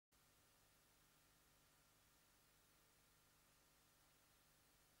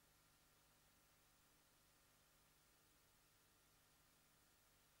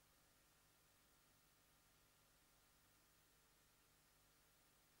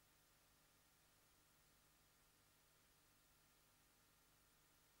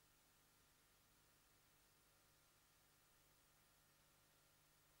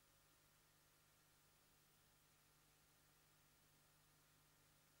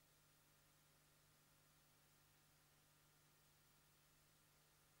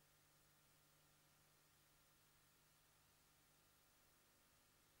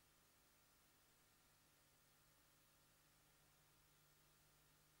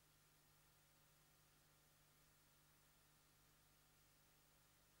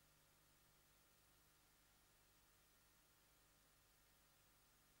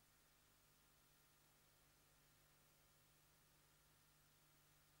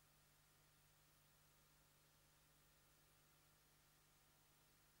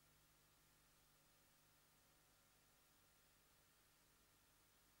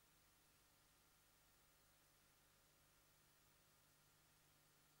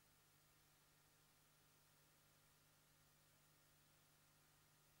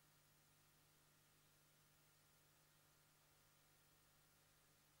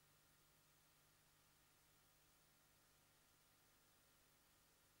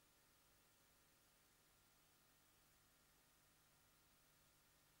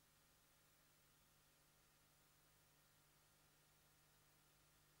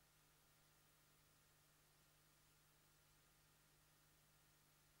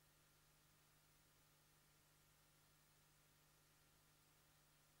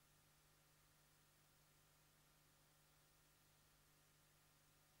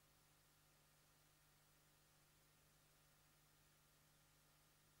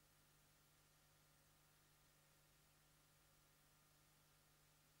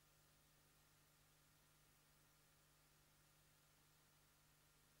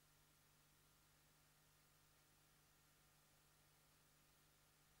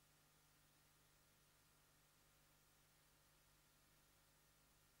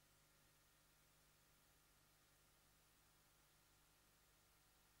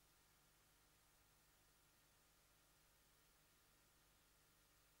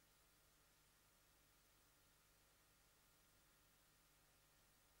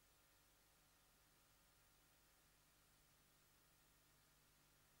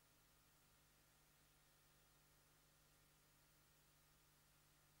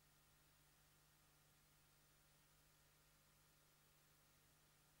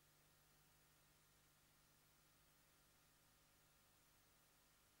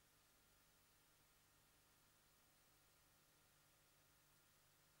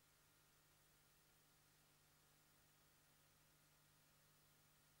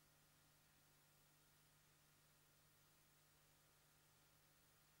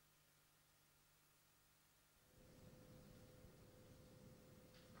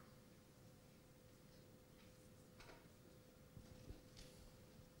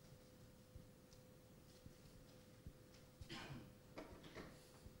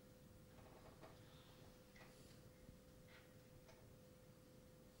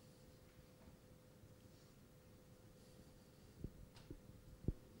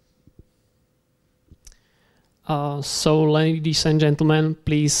So, ladies and gentlemen,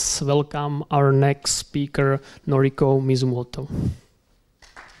 please welcome our next speaker, Noriko Mizumoto.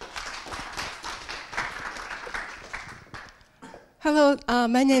 Hello,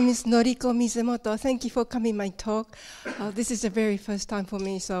 my name is Noriko Mizumoto. Thank you for coming to my talk. This is the very first time for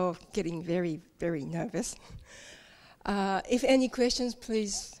me, so getting very, very nervous. If any questions,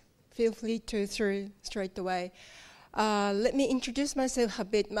 please feel free to throw straight away. Let me introduce myself a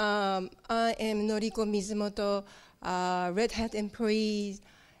bit. I am Noriko Mizumoto, Red Hat employee,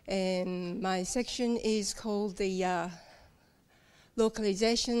 and my section is called the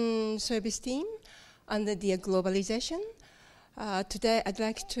Localization Service Team under the Globalization. Today, I'd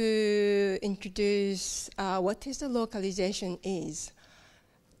like to introduce what is the localization is.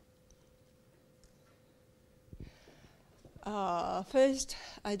 First,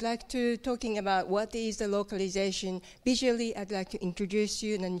 I'd like to talking about what is the localization. Visually, I'd like to introduce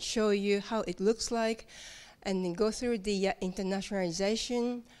you and show you how it looks like, and then go through the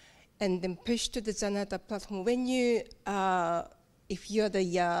internationalization, and then push to the Zanata platform. When you, if you're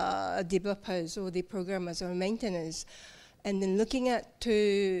the developers or the programmers or maintainers, and then looking at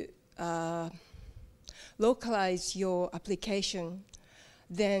to localize your application,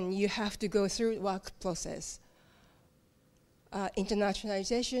 then you have to go through the work process.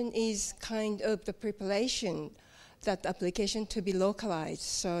 Internationalization is kind of the preparation that the application to be localized,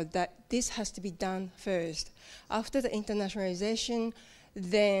 so that this has to be done first. After the internationalization,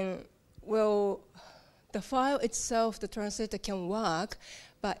 then, well, the file itself, the translator can work,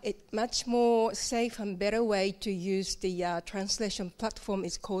 but it's much more safe and better way to use the translation platform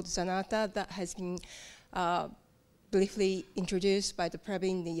is called Zanata, that has been briefly introduced by the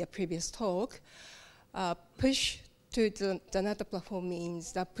Praveen in the previous talk. Push to the Zanata platform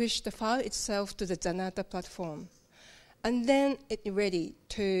means that push the file itself to the Zanata platform. And then it's ready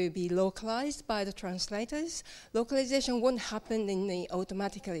to be localized by the translators. Localization won't happen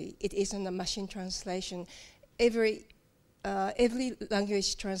automatically. It is in the machine translation. Every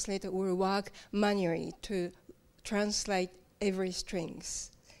language translator will work manually to translate every strings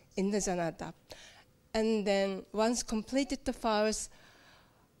in the Zanata. And then once completed the files,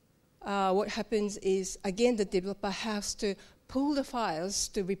 what happens is, again, the developer has to pull the files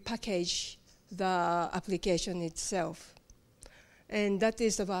to repackage the application itself. And that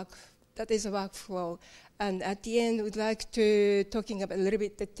is the workflow. And at the end, we'd like to talking about a little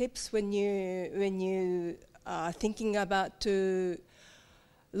bit the tips when you are thinking about to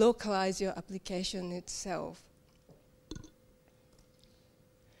localize your application itself.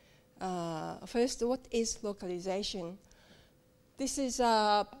 First, what is localization? This is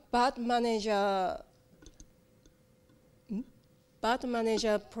a Bad Manager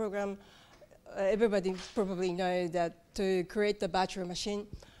program. Everybody probably knows that to create the virtual machine,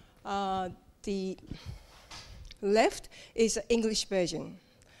 the left is the English version,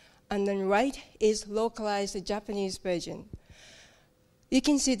 and then right is localized Japanese version. You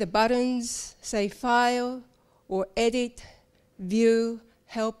can see the buttons, say File or Edit, View,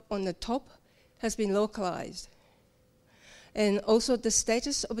 Help on the top has been localized. And also the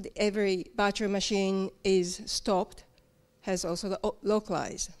status of every virtual machine is stopped, has also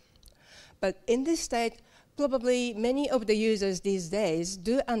localized. But in this state, probably many of the users these days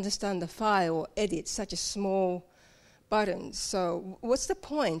do understand the file or edit such a small buttons. So what's the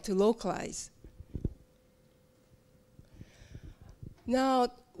point to localize? Now,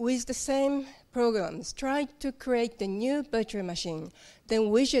 with the same programs, try to create the new virtual machine, then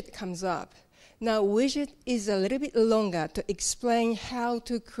widget comes up. Now, widget is a little bit longer to explain how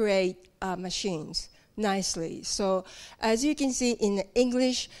to create machines nicely. So, as you can see in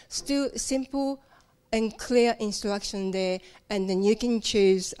English, still simple and clear instruction there, and then you can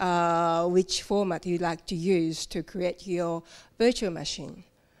choose which format you like to use to create your virtual machine.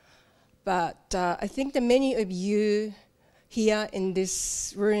 But I think that many of you here in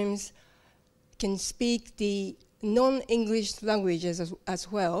these rooms can speak the non-English languages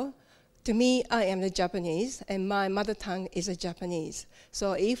as well. To me, I am the Japanese, and my mother tongue is a Japanese.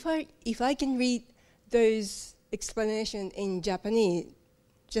 So if I can read those explanations in Japanese,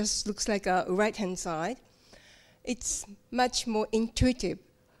 just looks like a right-hand side, it's much more intuitive.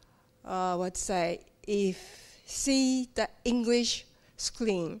 Let's say, if see the English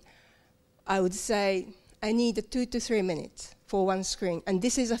screen, I would say I need 2 to 3 minutes for one screen, and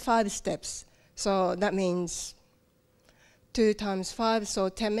this is 5 steps. So that means 2 times 5, so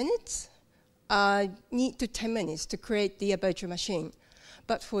 10 minutes. I need 10 minutes to create the virtual machine.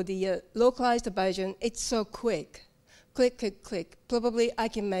 But for the localized version, it's so quick. Click, click, click. Probably I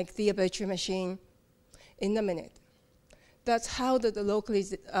can make the virtual machine in a minute. That's how the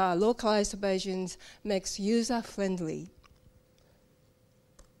localized versions makes user-friendly.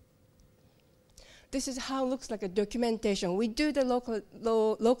 This is how it looks like a documentation. We do the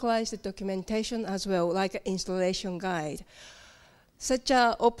localized documentation as well, like an installation guide. Such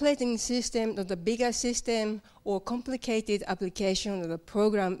an operating system or the bigger system or complicated application or the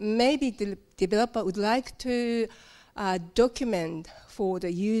program, maybe the developer would like to document for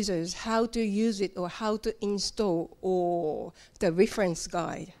the users how to use it or how to install or the reference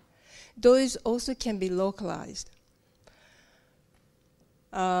guide. Those also can be localized.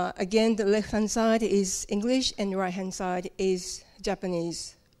 Again, the left-hand side is English and the right-hand side is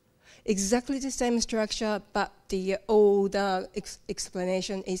Japanese. Exactly the same structure, but the older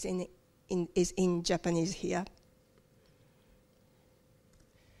explanation is in Japanese here.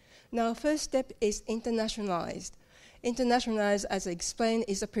 Now, first step is internationalized. Internationalized, as I explained,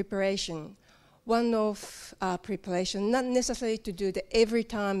 is a preparation. One of preparation, not necessary to do that every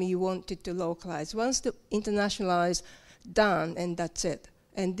time you want it to localize. Once the internationalize, done, and that's it.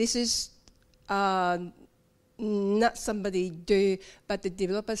 And this is not somebody do, but the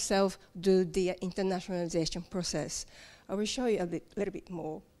developer self do the internationalization process. I will show you a little bit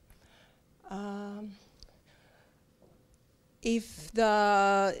more. If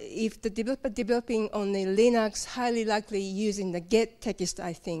the developer developing on the Linux, highly likely using the get text,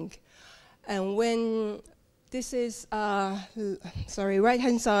 I think. And when this is,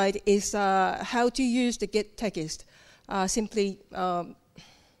 right-hand side is how to use the get text. Simply,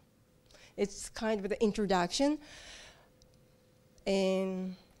 it's kind of the introduction.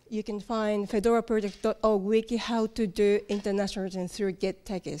 And you can find fedoraproject.org wiki how to do internationalization through get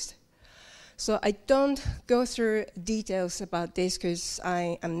text. So I don't go through details about this because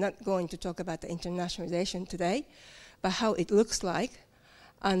I am not going to talk about the internationalization today, but how it looks like.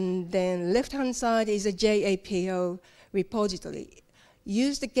 And then left-hand side is a JAPO repository.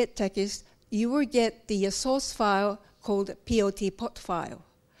 Use the get text, you will get the source file called POT file.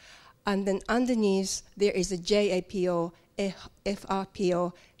 And then underneath, there is a JAPO,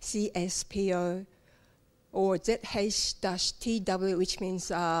 FRPO, CSPO, or ZH-TW, which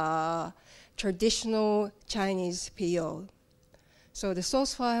means traditional Chinese PO. So the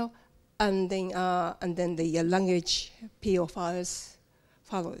source file and then the language PO files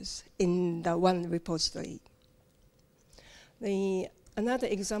follows in the one repository. Another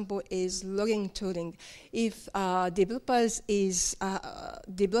example is logging tooling. If developers is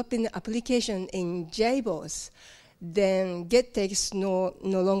developing the application in JBoss, then get text no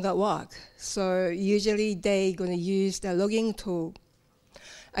longer work. So usually they're going to use the logging tool.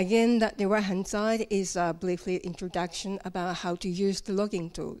 Again, the right-hand side is a briefly introduction about how to use the logging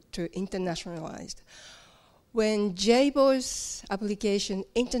tool to internationalize. When JBoss application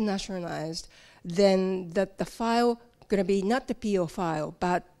internationalized, then the file going to be not the PO file,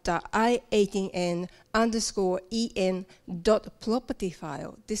 but the I18N_EN.property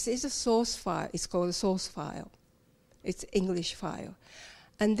file. This is a source file. It's called a source file. It's English file.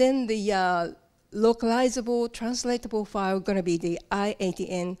 And then the localizable, translatable file going to be the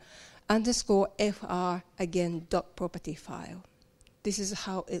I18N_FR, again, .property file. This is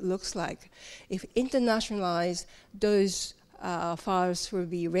how it looks like. If internationalized, those files will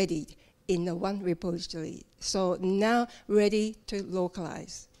be ready in the one repository. So now ready to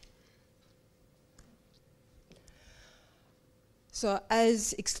localize. So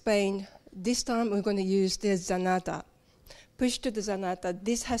as explained, this time we're going to use the Zanata. Push to the Zanata.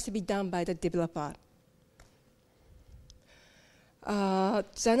 This has to be done by the developer.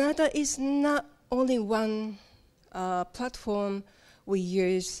 Zanata is not only one platform we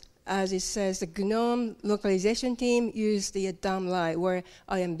use. As it says, the GNOME localization team use the DAMLI, where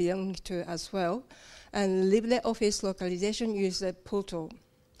I am belonging to as well. And LibreOffice localization use the Portal.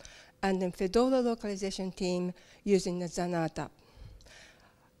 And then Fedora localization team using the Zanata.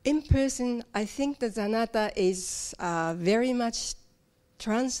 In person, I think the Zanata is very much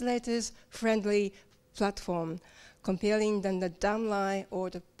translators-friendly platform, comparing than the DAMLI or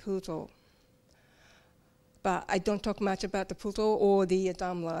the Portal. But I don't talk much about the Portal or the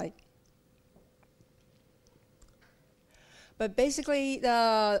DAMLI. But basically,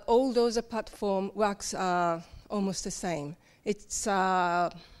 all those platform works almost the same. It's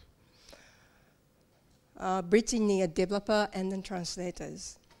bridging the developer and then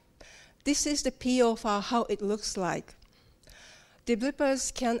translators. This is the PO file, how it looks like. Developers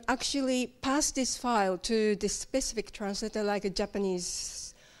can actually pass this file to the specific translator, like a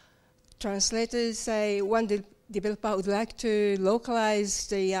Japanese translator. Say one developer would like to localize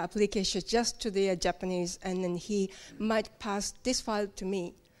the application just to the Japanese, and then he might pass this file to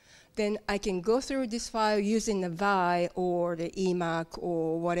me. then I can go through this file using the Vi or the Emac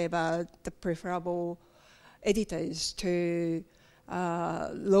or whatever the preferable editors to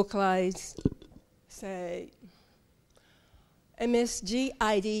localize, say, MSG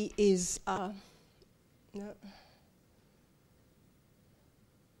ID is, no.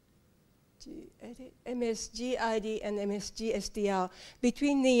 Edit, MSG ID and MSG SDR.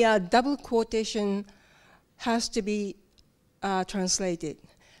 Between the double quotation has to be translated.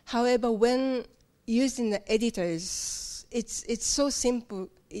 However, when using the editors, it's so simple.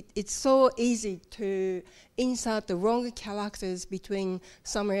 It's so easy to insert the wrong characters between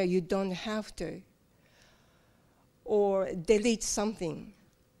somewhere you don't have to, or delete something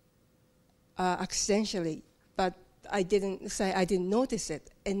accidentally. But I didn't notice it,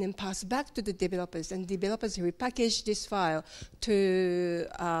 and then pass back to the developers, and developers repackage this file to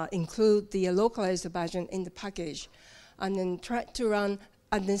include the localized version in the package, and then try to run,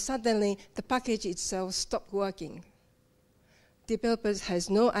 and then suddenly the package itself stopped working. Developers has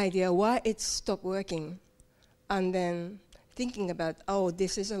no idea why it stopped working, and then thinking about, oh,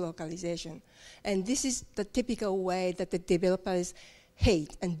 this is a localization. And this is the typical way that the developers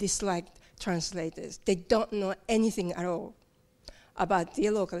hate and dislike translators. They don't know anything at all about the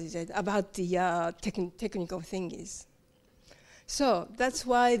localization, about the technical thingies. So that's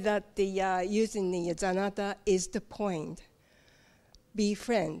why that the using the Zanata is the point. Be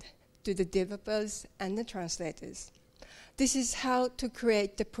friend to the developers and the translators. This is how to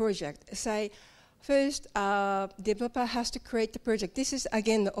create the project. Say, first, developer has to create the project. This is,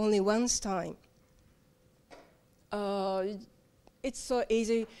 again, only once time. It's so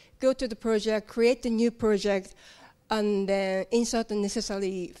easy. Go to the project, create the new project, and then insert the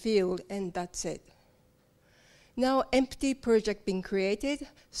necessary field, and that's it. Now, empty project being created,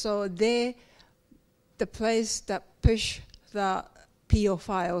 so the place that push the PO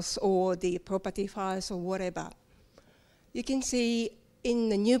files or the property files or whatever. You can see in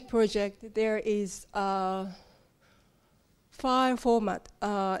the new project there is a file format.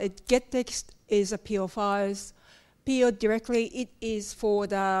 Gettext is a PO files. PO directly, it is for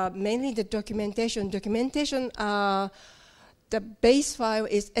mainly the documentation. Documentation, the base file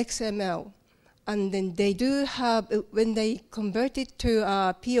is XML. And then they do have, when they convert it to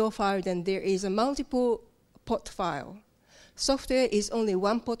a PO file, then there is a multiple pot file. Software is only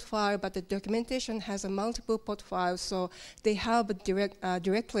one pot file, but the documentation has a multiple pot file, so they have a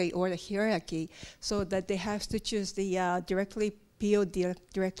directly or the hierarchy, so that they have to choose the directly PO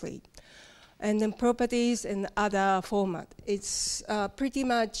directly. And then properties and other format. It's pretty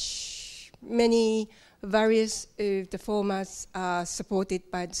much many various of the formats are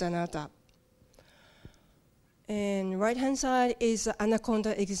supported by Zanata. And right-hand side is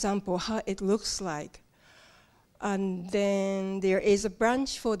Anaconda example, how it looks like. And then there is a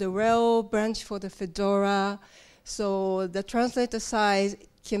branch for the Rail, branch for the Fedora. So the translator side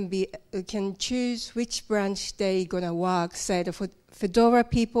can choose which branch they're gonna work. Say the Fedora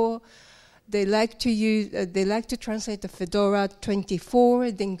people, they like to translate the Fedora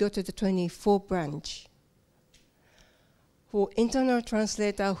 24, then go to the 24 branch. For internal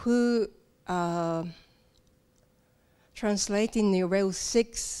translator who translating the Rails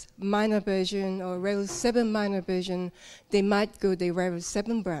 6 minor version or Rails 7 minor version, they might go the Rails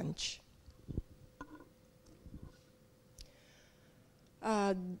 7 branch.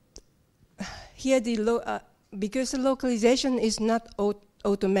 Here, because the localization is not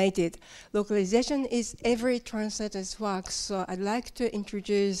automated, localization is every translator's work, so I'd like to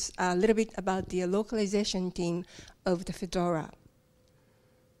introduce a little bit about the localization team of the Fedora.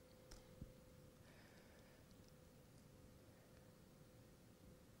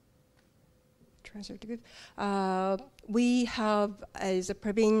 We have, as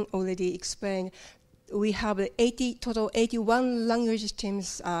Praveen already explained, we have total 81 language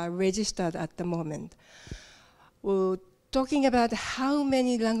teams registered at the moment. We're talking about how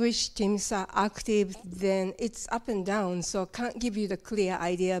many language teams are active, then it's up and down, so I can't give you the clear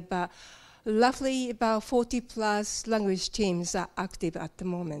idea, but roughly about 40 plus language teams are active at the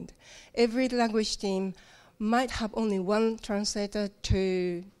moment. Every language team might have only one translator.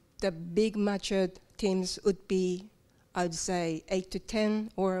 To the big matured teams would be, I'd say, 8 to 10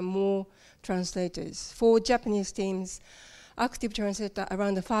 or more translators. For Japanese teams, active translator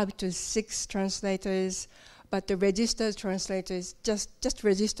around 5 to 6 translators, but the registered translators just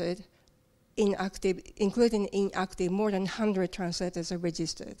registered inactive, including inactive, more than 100 translators are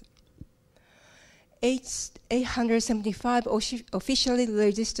registered. 875 officially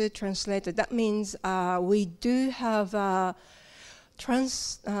registered translators. That means we do have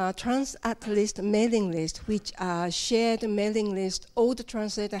Trans-at list mailing list, which are shared mailing list. All the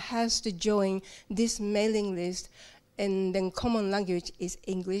translator has to join this mailing list, and then common language is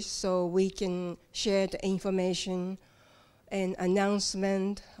English, so we can share the information and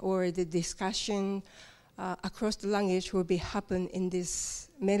announcement or the discussion across the language will be happen in this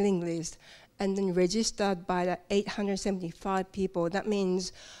mailing list, and then registered by the 875 people. That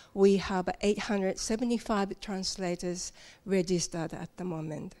means we have 875 translators registered at the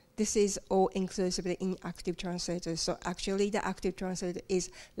moment. This is all inclusively inactive translators, so actually the active translator is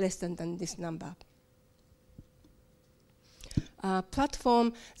less than this number.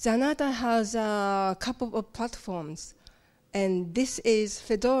 Platform, Zanata has a couple of platforms, and this is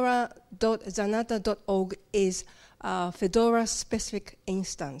fedora.zanata.org is a Fedora specific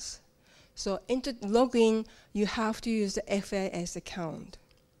instance. So into login, you have to use the FAS account.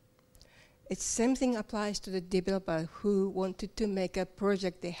 It's same thing applies to the developer who wanted to make a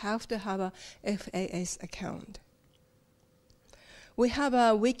project. They have to have a FAS account. We have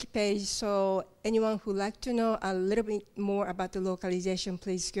a wiki page, so anyone who like to know a little bit more about the localization,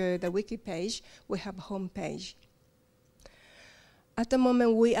 please go to the wiki page. We have a home page. At the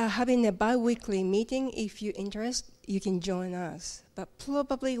moment, we are having a bi-weekly meeting. If you're interested, you can join us. But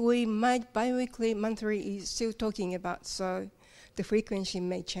probably we might bi-weekly, monthly is still talking about, so the frequency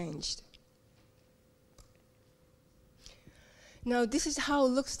may change. Now, this is how it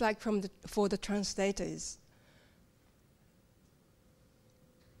looks like for the translators.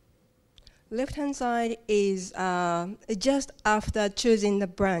 Left-hand side is just after choosing the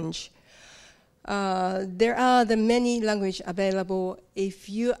branch. There are the many languages available. If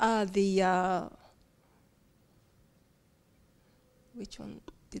you are the, which one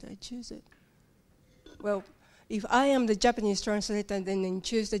did I choose it? Well, if I am the Japanese translator, then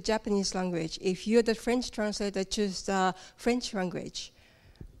choose the Japanese language. If you're the French translator, choose the French language.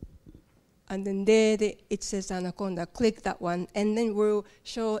 And then there it says Anaconda, click that one, and then we'll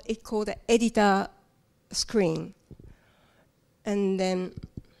show it called the editor screen. And then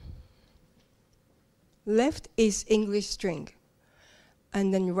left is English string,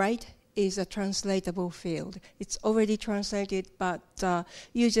 and then right is a translatable field. It's already translated, but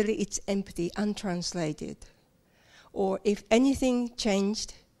usually it's empty, untranslated. Or if anything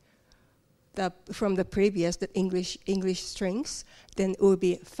changed from the previous, the English strings, then it will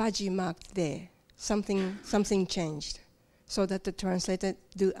be fuzzy marked there. Something changed, so that the translator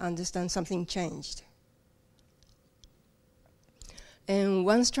do understand something changed. And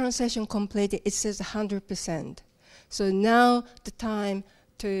once translation completed, it says 100%. So now the time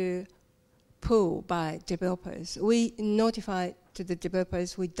to pull by developers. We notify to the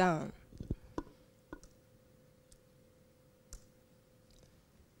developers we're done.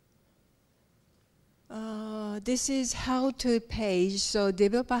 This is how-to page. So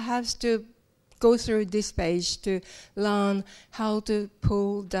developer has to go through this page to learn how to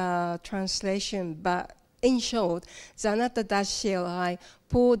pull the translation. But in short, zanata-cli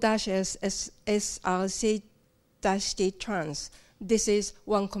pull-src-t trans. This is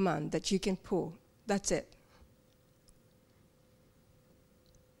one command that you can pull. That's it.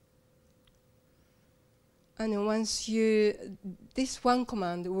 And then once this one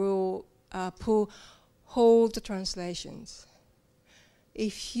command will pull whole the translations.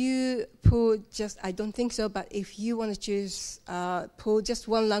 If you pull just, I don't think so, but if you want to choose pull just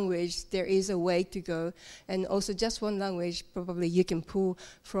one language, there is a way to go. And also just one language, probably you can pull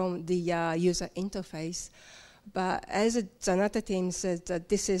from the user interface. But as the Zanata team says that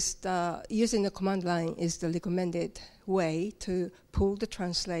this is using the command line is the recommended way to pull the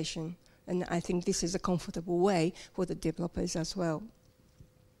translation. And I think this is a comfortable way for the developers as well.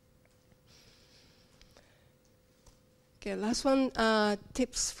 Okay, last one,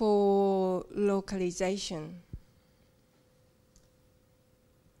 tips for localization.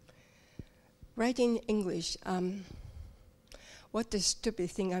 Write in English. What a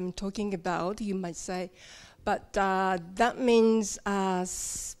stupid thing I'm talking about, you might say. But that means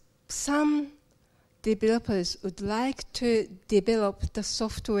some developers would like to develop the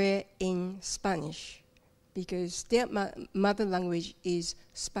software in Spanish because their mother language is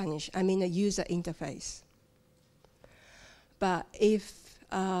Spanish, I mean a user interface. But if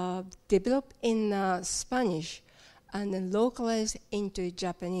developed in Spanish and then localized into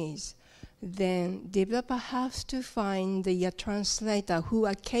Japanese, then developer has to find the translator who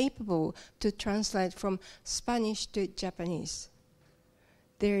are capable to translate from Spanish to Japanese.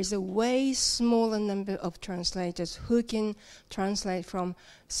 There is a way smaller number of translators who can translate from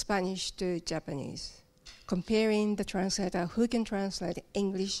Spanish to Japanese, comparing the translator who can translate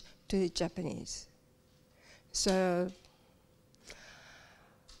English to Japanese. So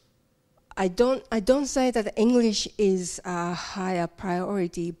I don't say that English is a higher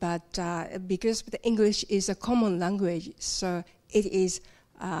priority, but because the English is a common language, so it is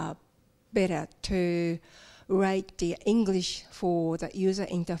better to write the English for the user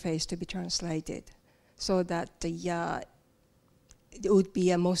interface to be translated, so that it would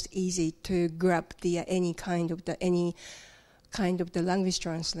be most easy to grab any kind of the language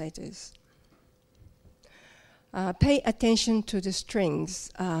translators. Pay attention to the strings.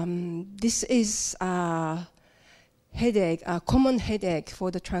 This is a headache, a common headache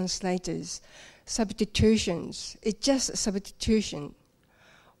for the translators. Substitutions. It's just substitution.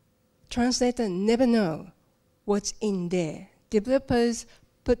 Translators never know what's in there. Developers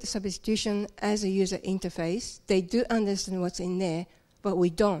put the substitution as a user interface. They do understand what's in there, but we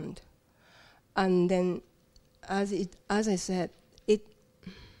don't. And then, as I said, it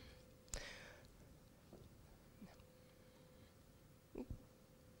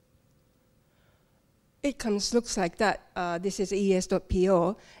looks like that. This is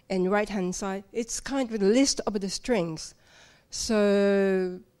es.po, and right-hand side, it's kind of a list of the strings.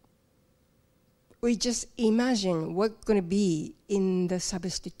 So we just imagine what's going to be in the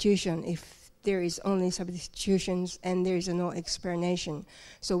substitution if there is only substitutions and there is no explanation.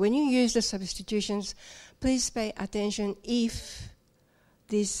 So when you use the substitutions, please pay attention if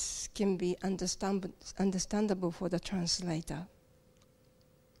this can be understandable for the translator.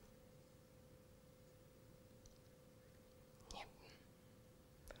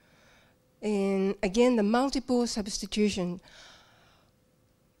 And again, the multiple substitution.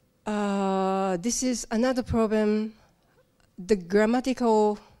 This is another problem, the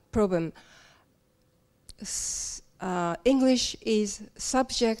grammatical problem. English is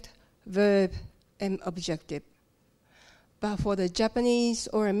subject, verb, and objective. But for the Japanese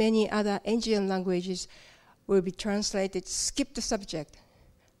or many other Asian languages, will be translated, skip the subject,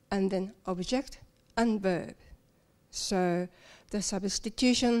 and then object and verb. So the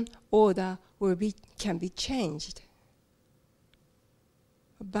substitution order can be changed.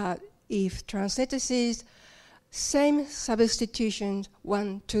 But if translator says same substitution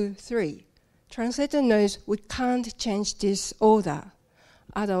 1, 2, 3, translator knows we can't change this order,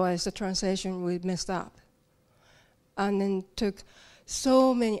 otherwise the translation will mess up. And then took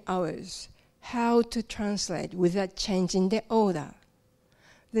so many hours how to translate without changing the order.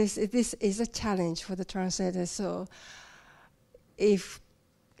 This is a challenge for the translator. So if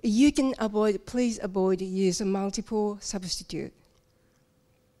you can avoid, please avoid use multiple substitute.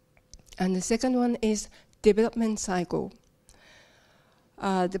 And the second one is development cycle.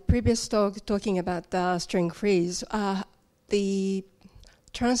 The previous talk talking about the string freeze, the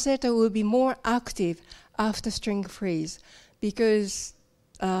translator will be more active after string freeze because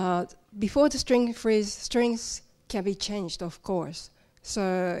before the string freeze, strings can be changed, of course.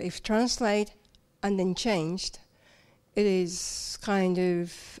 So if translate and then changed, it is kind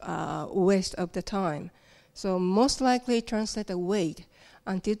of waste of the time. So most likely translator wait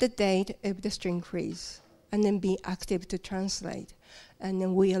until the date of the string freeze and then be active to translate. And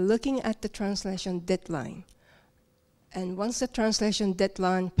then we are looking at the translation deadline. And once the translation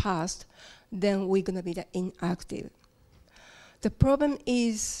deadline passed, then we're going to be the inactive. The problem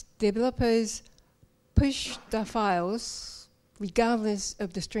is developers push the files regardless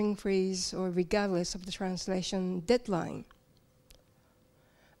of the string freeze or regardless of the translation deadline.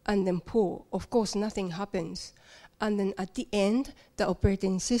 And then pull. Of course, nothing happens. And then at the end, the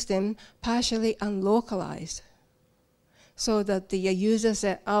operating system partially unlocalized. So that the user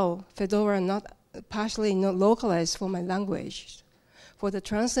said, oh, Fedora partially not localized for my language. For the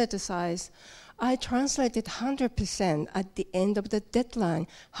translator side, I translated 100% at the end of the deadline.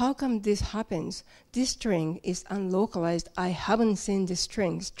 How come this happens? This string is unlocalized. I haven't seen the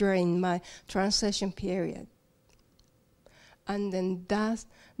strings during my translation period. And then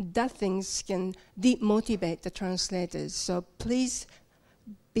that things can demotivate the translators. So please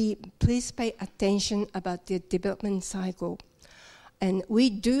pay attention about the development cycle. And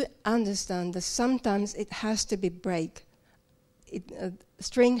we do understand that sometimes it has to be break.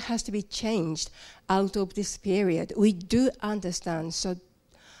 String has to be changed out of this period. We do understand. So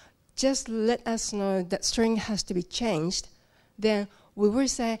just let us know that string has to be changed. Then we will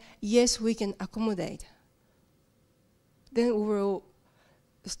say, yes, we can accommodate. Then we will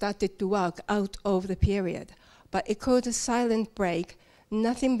start to work out of the period. But it called a silent break,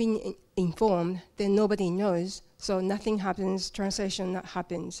 nothing being informed, then nobody knows, so nothing happens, translation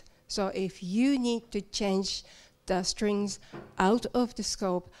happens. So if you need to change the strings out of the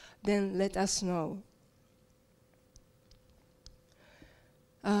scope, then let us know.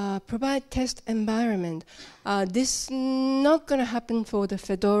 Provide test environment. This is not going to happen for the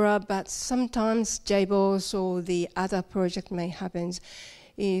Fedora, but sometimes JBoss or the other project may happen.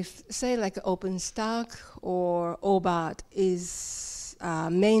 If, say, like OpenStack or OBAT is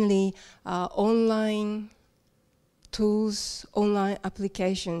mainly online tools, online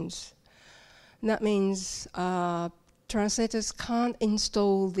applications. That means translators can't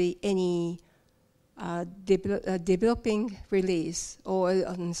install any developing release or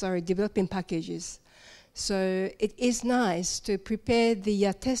developing packages. So it is nice to prepare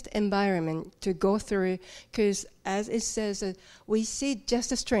the test environment to go through, because as it says, we see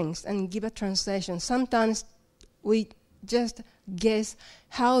just the strings and give a translation. Sometimes we just guess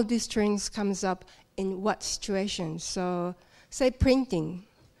how the strings comes up in what situation. So say printing,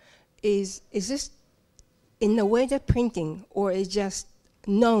 is this in the way that printing, or is just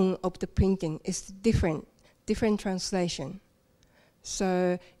known of the printing? It's different translation.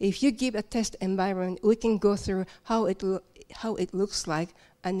 So if you give a test environment, we can go through how it looks like,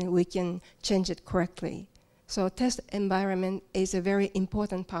 and then we can change it correctly. So test environment is a very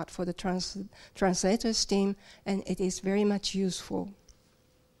important part for the translators team, and it is very much useful.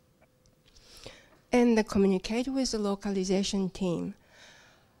 And communicate with the localization team.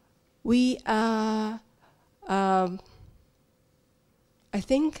 We are, I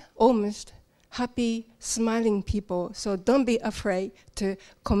think, almost happy, smiling people. So don't be afraid to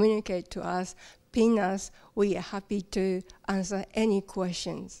communicate to us, ping us. We are happy to answer any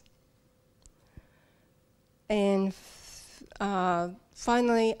questions. And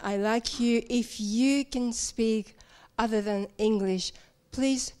finally, I like you, if you can speak other than English,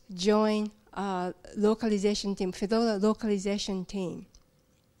 please join localization team, Fedora localization team,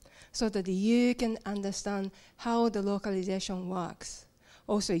 so that you can understand how the localization works.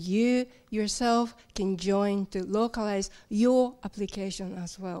 Also, you yourself can join to localize your application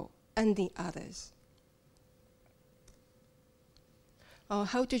as well, and the others.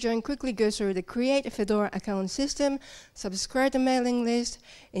 How to join, quickly go through the create a Fedora account system, subscribe to the mailing list,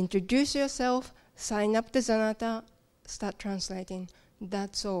 introduce yourself, sign up to Zanata, start translating.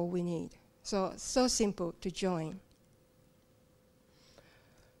 That's all we need. So simple to join.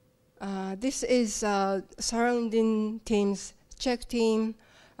 This is surrounding teams, Czech team.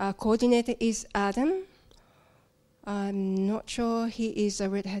 Coordinator is Adam. I'm not sure he is a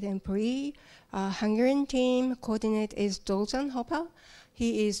Red Hat employee. Hungarian team coordinator is Dolzan Hopper.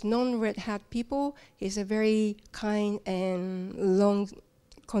 He is non-Red Hat people. He's a very kind and long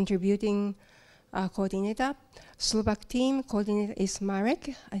contributing coordinator. Slovak team coordinator is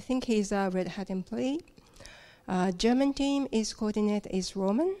Marek. I think he's a Red Hat employee. German team is coordinator is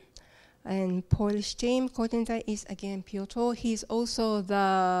Roman. And Polish team coordinator is again Piotr. He's also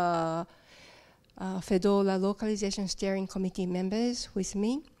the Fedora Localization Steering Committee members with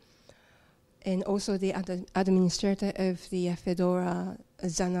me, and also the administrator of the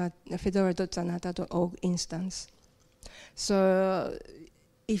fedora.zanata.org instance. So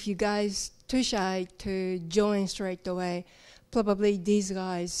if you guys too shy to join straight away, probably these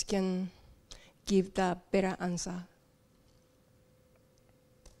guys can give the better answer.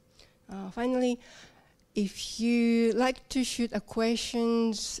 Finally, if you like to shoot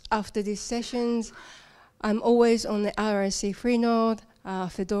questions after these sessions, I'm always on the IRC Freenode,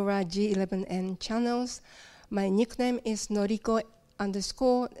 Fedora G11N channels. My nickname is Noriko _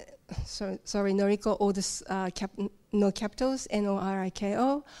 Noriko, all this no capitals,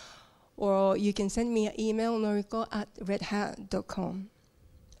 Noriko. Or you can send me an email, noriko@redhat.com.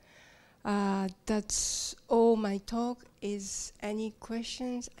 That's all my talk. Is any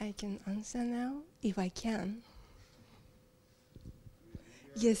questions I can answer now, if I can?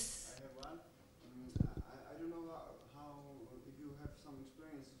 Yes. I have one. I don't know how if you have some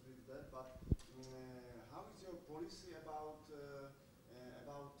experiences with that, but how is your policy about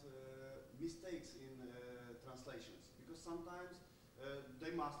mistakes in translations? Because sometimes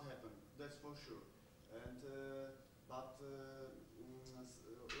they must happen. That's for sure. And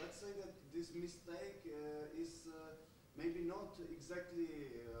let's say that this mistake is maybe not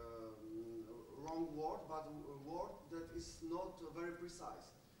exactly wrong word, but a word that is not very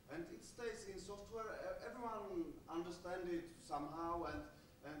precise. And it stays in software. Everyone understands it somehow, and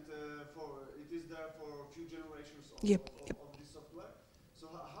it is there for a few generations of this software. So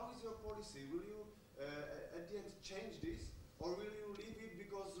how is your policy? Will you at the end change this, or will you leave it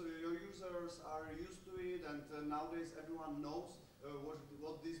because your users are used to it, and nowadays everyone knows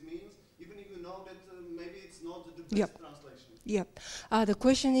what this means, even if you know that maybe it's not the best translation? The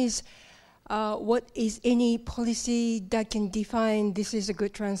question is, what is any policy that can define this is a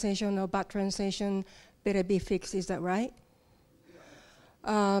good translation or bad translation, better be fixed? Is that right?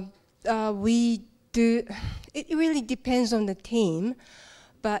 We do. It really depends on the team,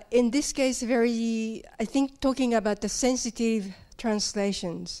 but in this case, I think talking about the sensitive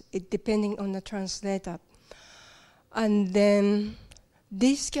translations, it depending on the translator, and then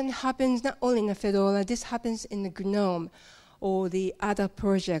this can happen not only in the Fedora. This happens in the GNOME or the other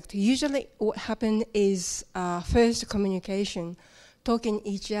project. Usually, what happens is first communication, talking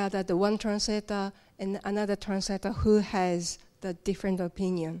each other, the one translator and another translator who has the different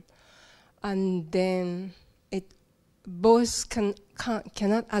opinion. And then both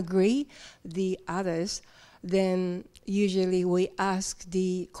cannot agree the others. Then usually we ask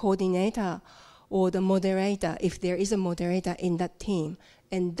the coordinator or the moderator, if there is a moderator in that team,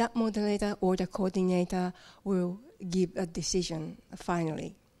 and that moderator or the coordinator will give a decision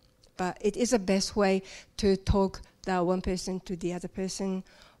finally. But it is the best way to talk the one person to the other person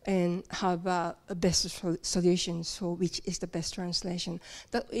and have a best solutions for which is the best translation.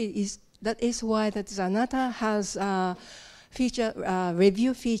 That is why that Zanata has a feature,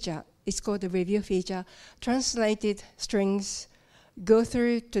 review feature. It's called the review feature. Translated strings go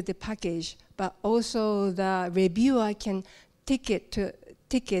through to the package, but also the reviewer can ticket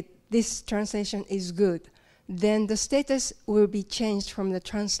this translation is good. Then the status will be changed from the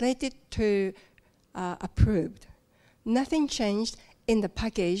translated to approved. Nothing changed in the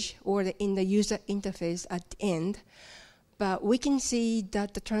package or in the user interface at the end, but we can see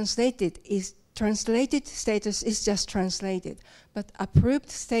that the translated status is just translated, but approved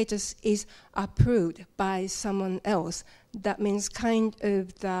status is approved by someone else. That means kind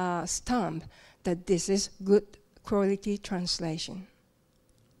of the stamp that this is good quality translation.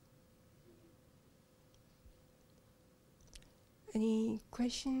 Any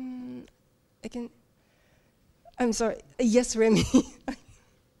question? I'm sorry. Yes, Remy. So,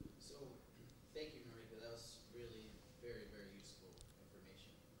 thank you, Noriko. That was really very, very useful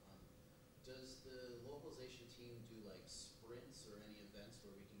information. Does the localization team do like sprints or any events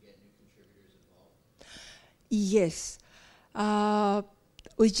where we can get new contributors involved? Yes.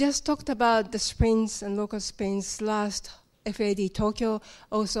 We just talked about the sprints and local sprints last FAD Tokyo.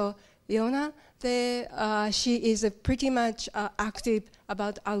 Also, Leona, she is pretty much active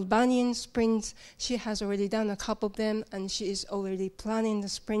about Albanian sprints. She has already done a couple of them, and she is already planning the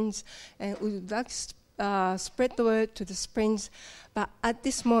sprints. And we would like to spread the word to the sprints. But at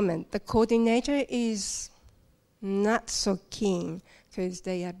this moment, the coordinator is not so keen because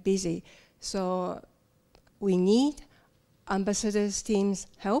they are busy. So we need ambassadors team's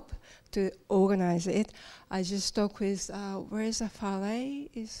help to organize it. I just talked with, where is Fale?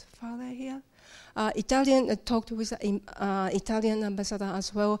 Is Fale here? Italian, talked with Italian ambassador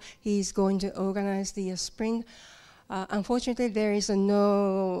as well. He's going to organize the sprint. Unfortunately, there is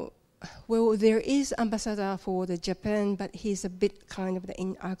there is ambassador for the Japan, but he's a bit kind of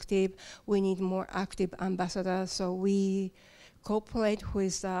inactive. We need more active ambassador, so we cooperate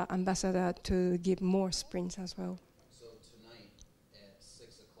with the ambassador to give more sprints as well. So tonight at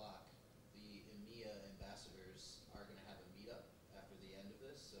 6 o'clock, the EMEA ambassadors are going to have a meetup after the end of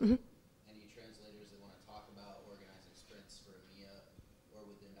this. So any translators that want to talk about organizing sprints for EMEA or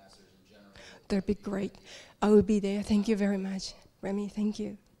with the ambassadors in general. That'd be great. I will be there. Thank you very much. Remy, thank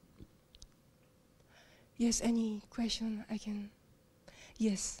you. Yes, any question I can?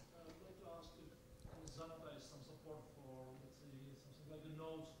 Yes. I would like to ask if Zanata is some support for, let's say, something like the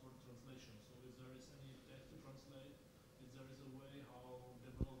notes for translation. So if there is any text to translate, if there is a way how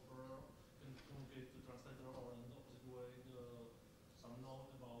developer can communicate to translator or in the opposite way, some note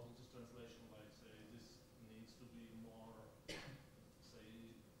about this translation, like say this needs to be more,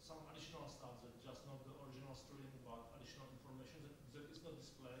 say, some additional stuff that just not the original string, but additional information that is not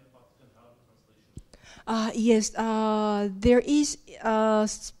displayed but can help translation. Yes, there is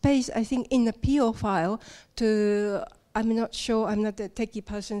space, I think, in the PO file to, I'm not sure, I'm not a techie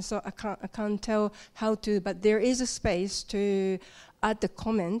person, so I can't tell how to, but there is a space to add the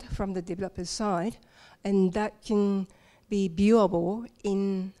comment from the developer side, and that can be viewable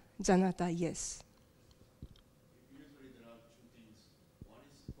in Zanata, yes. Usually there are two things. One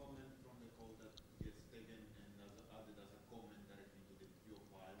is comment from the code that gets taken and added as a comment directly to the PO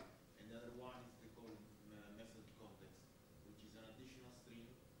file, and the other one is the code message context, which is an additional string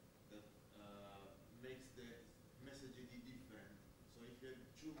that makes the message ID different. So if you have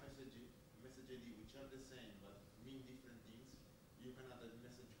two message ID which are the same but mean different things, you can add a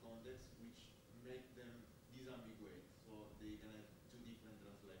message context which make them disambiguate. So they can have two different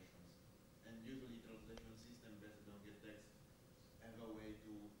translations. And usually translation system based on get text have a way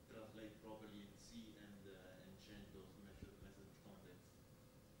to translate properly and see and change those message contexts.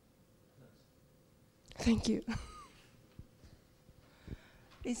 Thank you.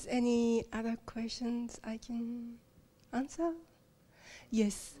 Is any other questions I can answer?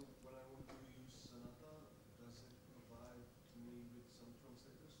 Yes. So when I want to use Sonata, does it provide me with some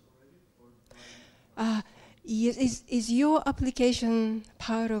translators already? Or do I Yes, is your application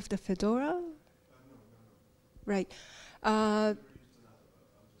part of the Fedora? no. Right. I've never used Sonata,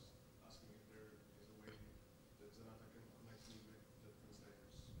 but I'm just asking if there is a way that Sonata can connect me with the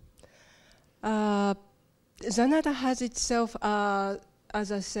translators. Zanata has itself,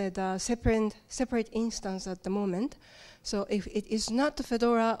 as I said, separate instance at the moment. So if it is not the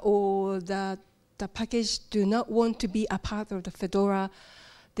Fedora or the package do not want to be a part of the Fedora,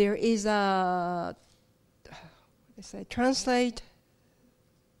 there is a translate.org,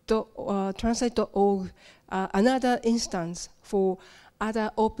 another instance for other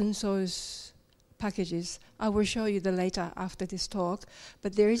open source packages. I will show you the later after this talk,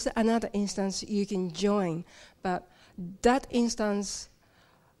 but there is another instance you can join. But that instance,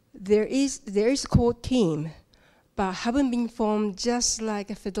 there is called team, but haven't been formed just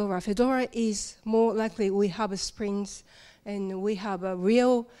like a Fedora. Fedora is more likely we have a sprints and we have a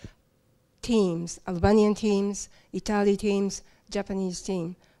real teams, Albanian teams, Italian teams, Japanese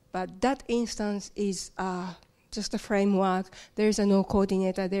team. But that instance is just a framework. There is no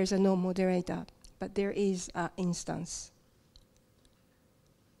coordinator, there is no moderator, but there is an instance.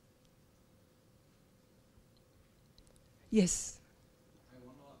 Yes. I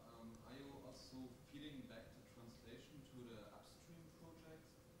wonder, are you also feeding back the translation to the upstream project?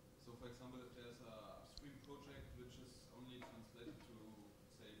 So for example, if there's an upstream project which is only translated to,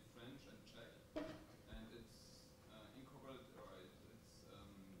 say, French and Czech, and it's incorporated or it's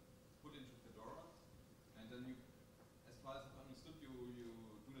put into Fedora, and then you, as far as I've understood, you do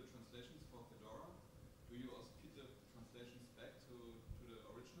the translations for Fedora. Do you also feed the translations back to the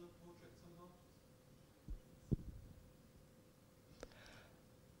original project somehow?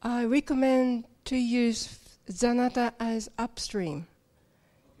 I recommend to use Zanata as upstream.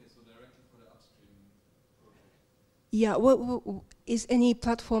 Okay, so directly for the upstream project. Yeah, what is any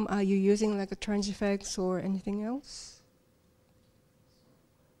platform are you using, like a Transifex or anything else?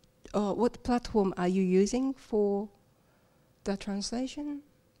 What platform are you using for the translation?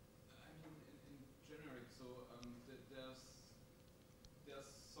 I mean, in generic, so there's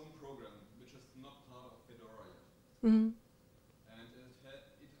some program which is not part of Fedora yet, Mm-hmm. and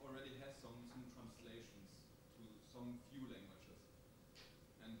it already has some translations to some few languages,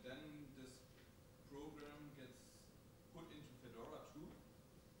 and then this program gets put into Fedora too,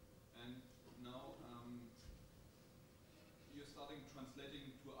 and now you're starting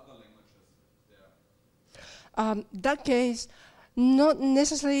translating to other languages there. That case, not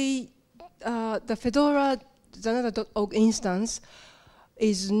necessarily the Fedora Zanata.org instance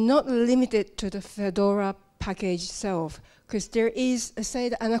is not limited to the Fedora package itself, because there is, say,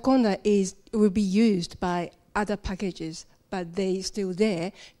 the Anaconda will be used by other packages, but they still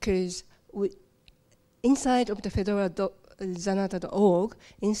there, because inside of the Fedora Zanata.org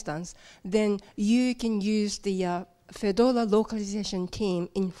instance, then you can use the Fedora localization team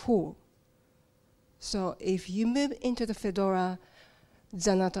in full. So if you move into the Fedora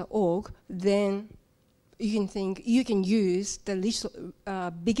Zanata.org, then you can use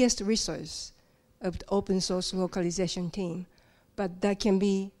the biggest resource of the open source localization team. But that can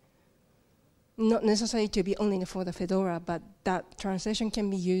be not necessary to be only for the Fedora, but that translation can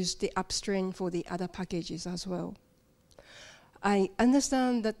be used the upstream for the other packages as well. I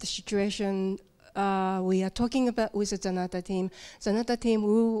understand that the situation we are talking about with the Zanata team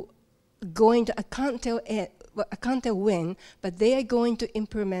will going to, I can't tell when, but they are going to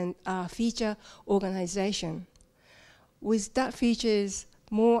implement feature organization. With that features,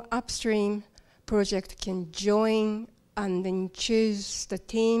 more upstream project can join and then choose the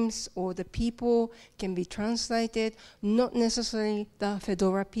teams or the people can be translated, not necessarily the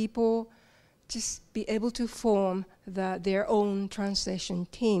Fedora people, just be able to form their own translation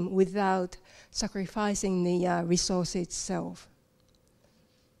team without sacrificing the resource itself.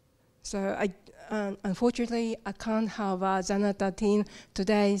 So unfortunately, I can't have a Zanata team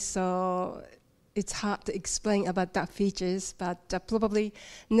today, so it's hard to explain about that features, but probably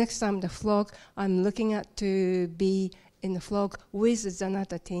next time the vlog, I'm looking at to be in the vlog with the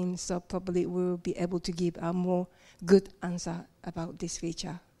Zanata team, so probably we'll be able to give a more good answer about this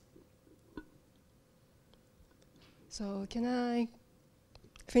feature. So can I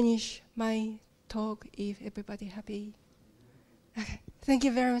finish my talk if everybody happy? Okay. Thank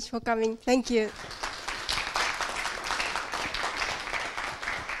you very much for coming. Thank you.